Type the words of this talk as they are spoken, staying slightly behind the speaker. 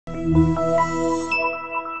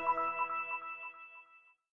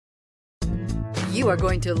You are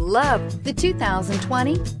going to love the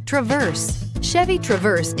 2020 Traverse. Chevy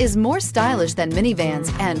Traverse is more stylish than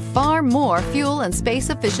minivans and far more fuel and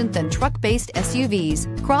space efficient than truck-based SUVs.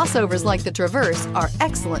 Crossovers like the Traverse are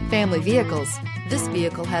excellent family vehicles. This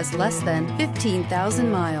vehicle has less than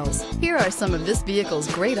 15,000 miles. Here are some of this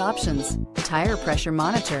vehicle's great options: tire pressure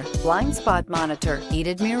monitor, blind spot monitor,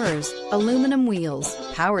 heated mirrors, aluminum wheels,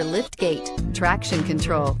 power lift gate, traction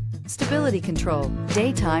control, stability control,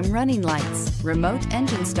 daytime running lights, remote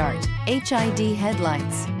engine start, HID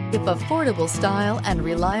headlights. If affordable style and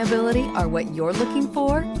reliability are what you're looking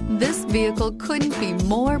for, this vehicle couldn't be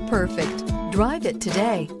more perfect. Drive it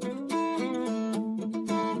today.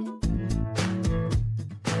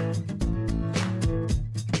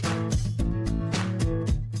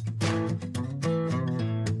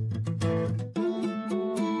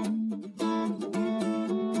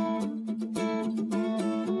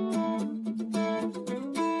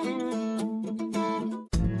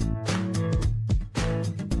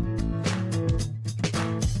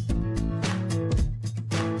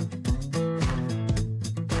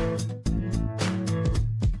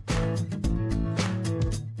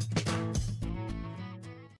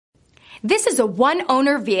 This is a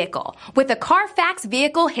one-owner vehicle with a CARFAX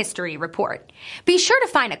Vehicle History Report. Be sure to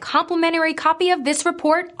find a complimentary copy of this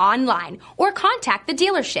report online or contact the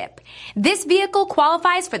dealership. This vehicle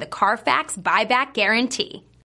qualifies for the CARFAX Buyback Guarantee.